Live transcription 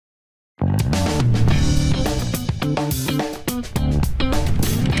Hey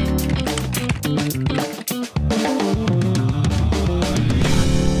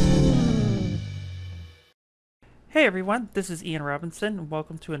everyone, this is Ian Robinson and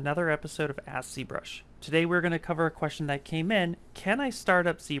welcome to another episode of AskZBrush. Today we're going to cover a question that came in: can I start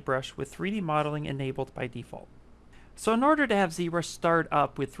up ZBrush with 3D modeling enabled by default? So in order to have ZBrush start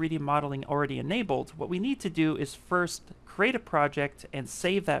up with 3D modeling already enabled, what we need to do is first create a project and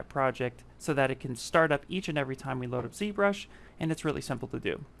save that project so that it can start up each and every time we load up ZBrush, and it's really simple to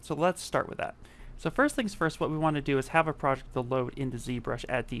do. So let's start with that. So first things first, what we want to do is have a project to load into ZBrush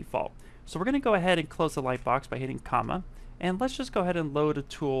at default. So we're going to go ahead and close the lightbox by hitting comma, and let's just go ahead and load a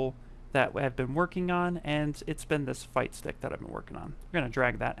tool that I've been working on, and it's been this fight stick that I've been working on. We're going to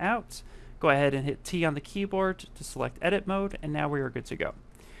drag that out, go ahead and hit T on the keyboard to select edit mode, and now we are good to go.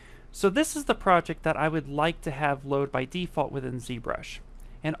 So this is the project that I would like to have load by default within ZBrush.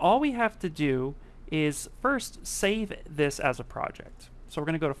 And all we have to do is first save this as a project. So we're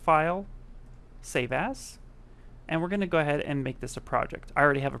going to go to File, Save As, and we're going to go ahead and make this a project. I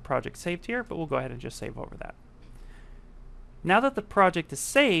already have a project saved here, but we'll go ahead and just save over that. Now that the project is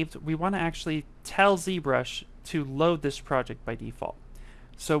saved, we want to actually tell ZBrush to load this project by default.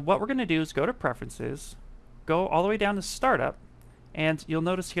 So what we're going to do is go to Preferences, go all the way down to Startup, and you'll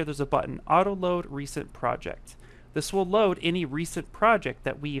notice here there's a button, Autoload Recent Project. This will load any recent project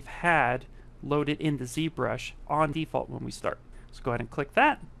that we've had loaded into ZBrush on default when we start. So go ahead and click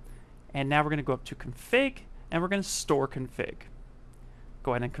that, and now we're going to go up to Config, and we're going to store config.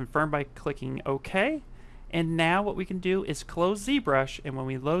 Go ahead and confirm by clicking OK. And now what we can do is close ZBrush, and when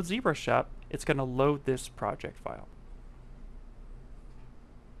we load ZBrush up, it's going to load this project file.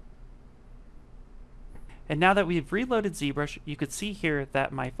 And now that we've reloaded ZBrush, you could see here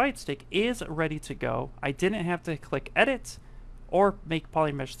that my fight stick is ready to go. I didn't have to click Edit or make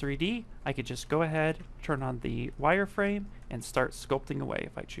Polymesh 3D. I could just go ahead, turn on the wireframe, and start sculpting away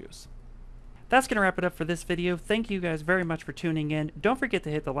if I choose. That's going to wrap it up for this video. Thank you guys very much for tuning in. Don't forget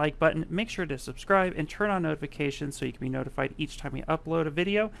to hit the like button, make sure to subscribe, and turn on notifications so you can be notified each time we upload a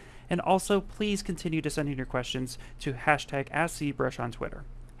video. And also, please continue to send in your questions to #AskZBrush on Twitter.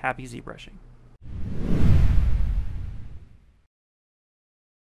 Happy ZBrushing.